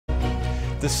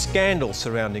The scandal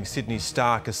surrounding Sydney's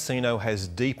Star Casino has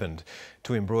deepened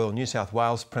to embroil New South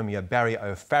Wales Premier Barry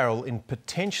O'Farrell in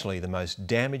potentially the most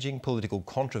damaging political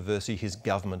controversy his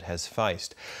government has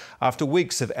faced. After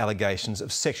weeks of allegations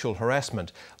of sexual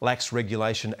harassment, lax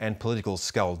regulation and political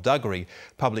skulduggery,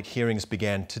 public hearings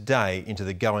began today into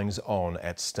the goings-on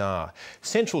at Star.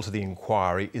 Central to the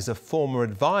inquiry is a former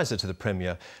advisor to the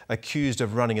Premier accused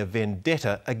of running a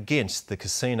vendetta against the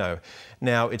casino.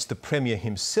 Now it's the Premier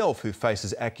himself who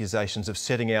faces accusations of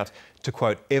setting out, to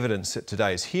quote evidence at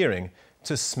today's hearing,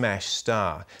 to smash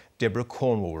Star. Deborah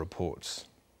Cornwall reports.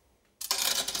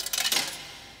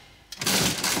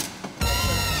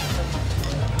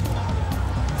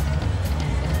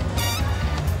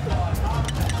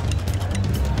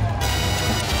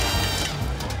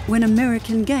 When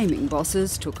American gaming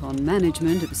bosses took on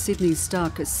management of Sydney's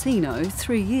Star Casino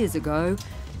 3 years ago,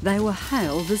 they were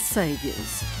hailed as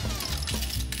saviours.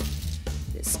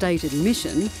 Their stated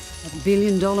mission, a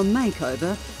billion-dollar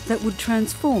makeover that would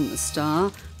transform the Star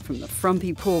from the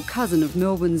frumpy poor cousin of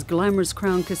Melbourne's glamorous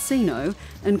Crown Casino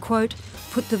and, quote,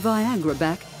 put the Viagra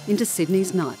back into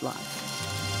Sydney's nightlife.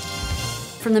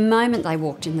 From the moment they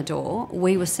walked in the door,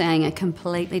 we were seeing a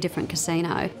completely different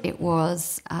casino. It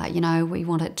was, we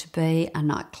want it to be a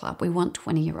nightclub. We want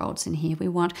 20-year-olds in here. We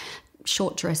want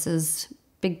short dresses,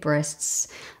 big breasts,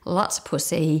 lots of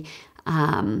pussy,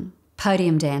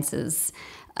 podium dancers,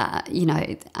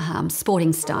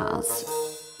 sporting stars.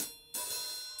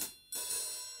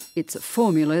 It's a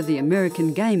formula the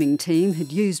American gaming team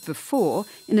had used before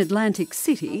in Atlantic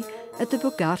City at the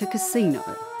Borgata Casino,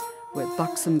 where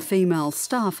buxom female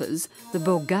staffers, the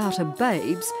Borgata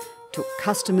Babes, took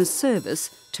customer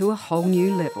service to a whole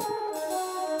new level.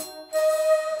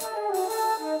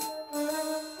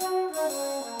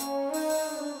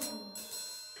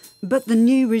 But the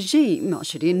new regime,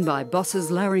 ushered in by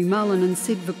bosses Larry Mullen and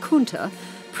Sid Vakunta,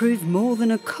 proved more than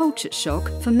a culture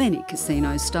shock for many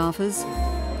casino staffers.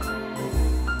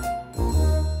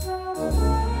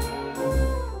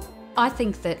 I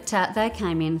think that they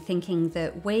came in thinking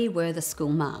that we were the school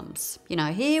mums.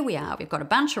 Here we are, we've got a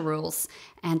bunch of rules,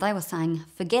 and they were saying,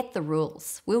 forget the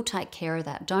rules, we'll take care of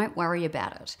that, don't worry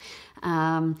about it.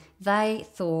 They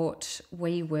thought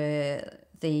we were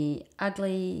the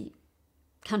ugly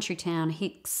country town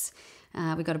hicks.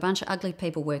 We've got a bunch of ugly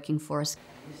people working for us.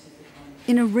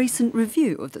 In a recent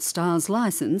review of the Star's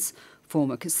licence,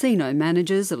 former casino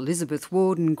managers Elizabeth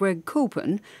Ward and Greg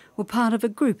Coulpin were part of a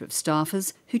group of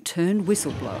staffers who turned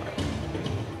whistleblower.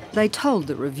 They told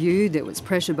the review there was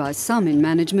pressure by some in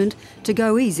management to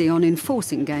go easy on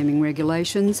enforcing gaming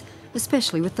regulations,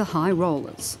 especially with the high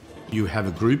rollers. You have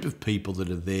a group of people that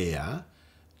are there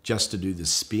just to do the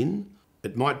spin.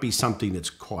 It might be something that's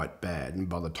quite bad, and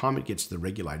by the time it gets to the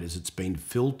regulators, it's been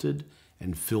filtered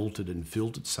and filtered and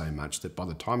filtered so much that by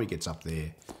the time it gets up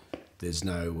there, there's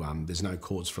no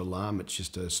cause for alarm. It's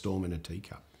just a storm in a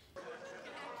teacup.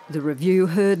 The review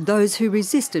heard those who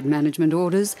resisted management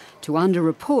orders to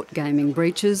underreport gaming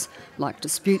breaches, like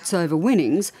disputes over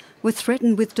winnings, were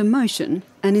threatened with demotion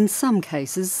and in some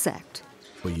cases sacked.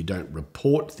 Well, you don't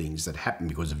report things that happen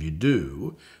because if you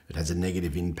do, it has a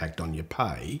negative impact on your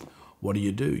pay. What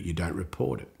do? You don't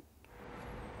report it.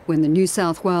 When the New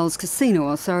South Wales Casino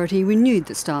Authority renewed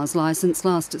the Star's licence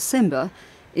last December,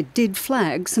 it did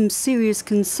flag some serious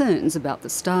concerns about the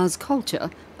Star's culture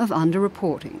of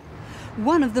underreporting.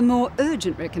 One of the more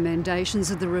urgent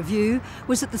recommendations of the review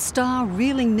was that the Star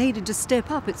really needed to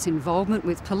step up its involvement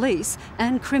with police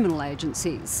and criminal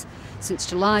agencies. Since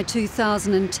July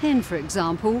 2010, for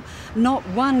example, not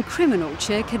one criminal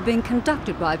check had been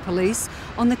conducted by police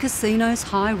on the casino's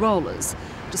high rollers,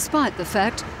 despite the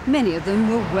fact many of them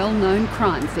were well-known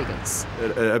crime figures.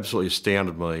 It absolutely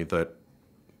astounded me that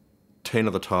 10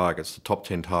 of the targets, the top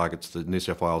 10 targets of the New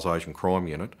South Wales Asian Crime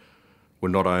Unit, were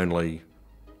not only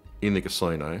in the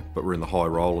casino, but were in the high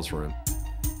rollers room.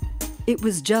 It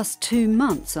was just 2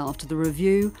 months after the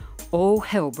review, all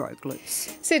hell broke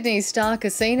loose. Sydney's Star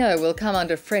Casino will come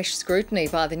under fresh scrutiny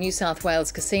by the New South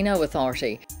Wales Casino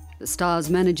Authority. The Star's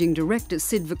managing director,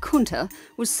 Sid Vakunta,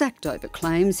 was sacked over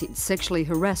claims he'd sexually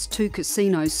harassed 2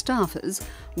 casino staffers,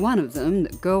 one of them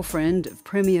the girlfriend of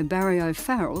Premier Barry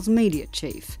O'Farrell's media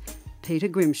chief, Peter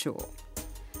Grimshaw.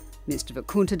 Mr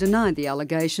Vakunta denied the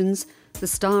allegations. The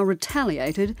Star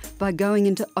retaliated by going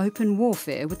into open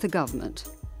warfare with the government.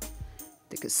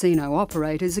 The casino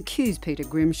operators accused Peter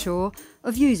Grimshaw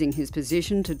of using his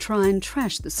position to try and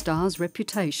trash the Star's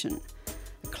reputation,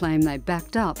 a claim they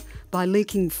backed up by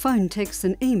leaking phone texts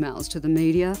and emails to the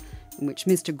media in which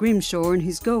Mr Grimshaw and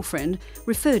his girlfriend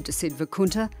referred to Sid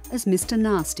Vakunta as Mr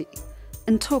Nasty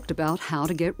and talked about how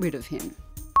to get rid of him.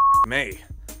 Me.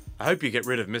 I hope you get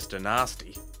rid of Mr.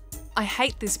 Nasty. I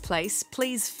hate this place.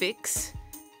 Please fix.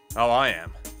 Oh, I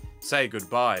am. Say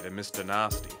goodbye to Mr.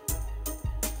 Nasty.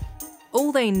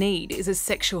 All they need is a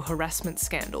sexual harassment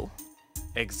scandal.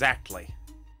 Exactly.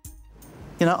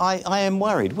 You know, I am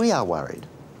worried. We are worried.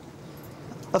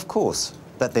 Of course,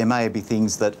 that there may be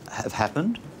things that have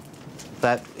happened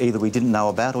that either we didn't know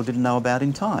about or didn't know about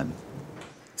in time.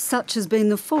 Such has been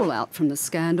the fallout from the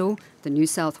scandal. The New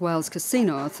South Wales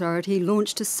Casino Authority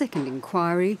launched a second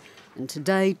inquiry and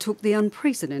today took the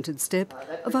unprecedented step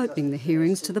of opening the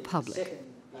hearings to the public.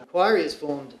 The inquiry has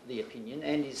formed the opinion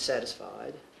and is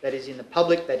satisfied that it is in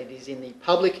the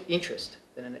public interest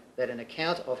that an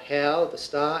account of how the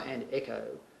Star and Echo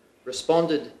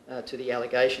responded to the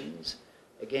allegations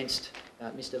against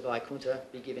Mr. Vaikunta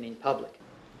be given in public.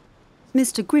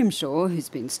 Mr Grimshaw, who's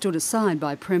been stood aside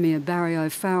by Premier Barry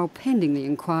O'Farrell pending the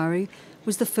inquiry,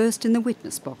 was the first in the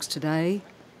witness box today.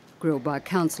 Grilled by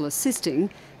counsel assisting,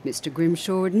 Mr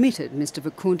Grimshaw admitted Mr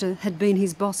Vaikunta had been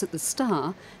his boss at the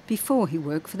Star before he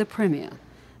worked for the Premier,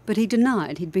 but he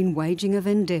denied he'd been waging a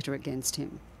vendetta against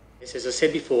him. As I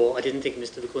said before, I didn't think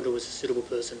Mr Vaikunta was a suitable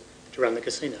person to run the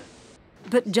casino.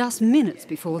 But just minutes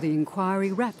before the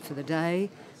inquiry wrapped for the day,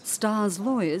 Star's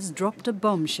lawyers dropped a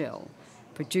bombshell,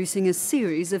 producing a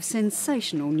series of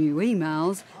sensational new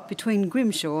emails between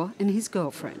Grimshaw and his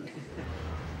girlfriend.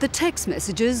 The text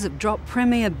messages have dropped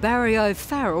Premier Barry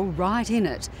O'Farrell right in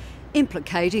it,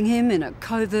 implicating him in a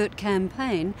covert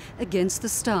campaign against the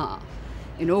Star.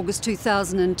 In August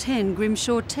 2010,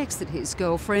 Grimshaw texted his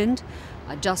girlfriend,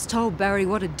 "I just told Barry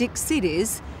what a dick Sid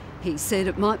is. He said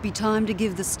it might be time to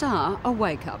give the Star a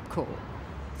wake-up call."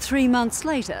 3 months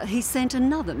later, he sent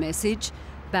another message,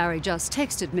 "Barry just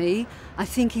texted me. I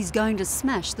think he's going to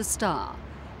smash the Star."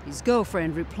 His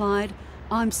girlfriend replied,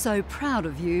 "I'm so proud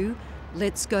of you.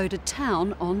 Let's go to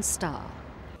town on Star."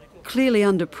 Clearly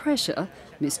under pressure,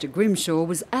 Mr Grimshaw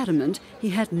was adamant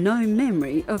he had no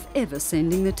memory of ever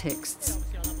sending the texts.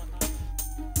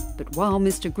 But while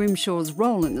Mr Grimshaw's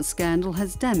role in the scandal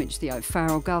has damaged the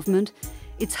O'Farrell government,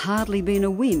 it's hardly been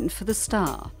a win for the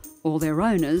Star or their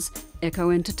owners, Echo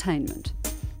Entertainment.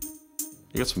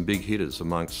 You got some big hitters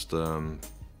amongst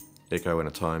Echo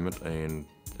Entertainment and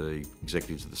the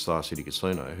executives of the Star City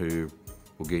Casino who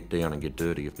will get down and get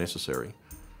dirty if necessary.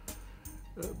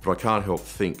 But I can't help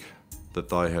think that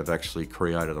they have actually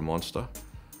created a monster.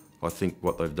 I think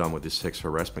what they've done with this sex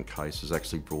harassment case has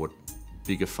actually brought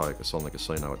bigger focus on the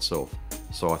casino itself.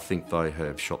 So I think they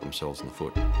have shot themselves in the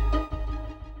foot.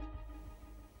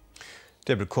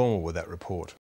 Deborah Cornwall with that report.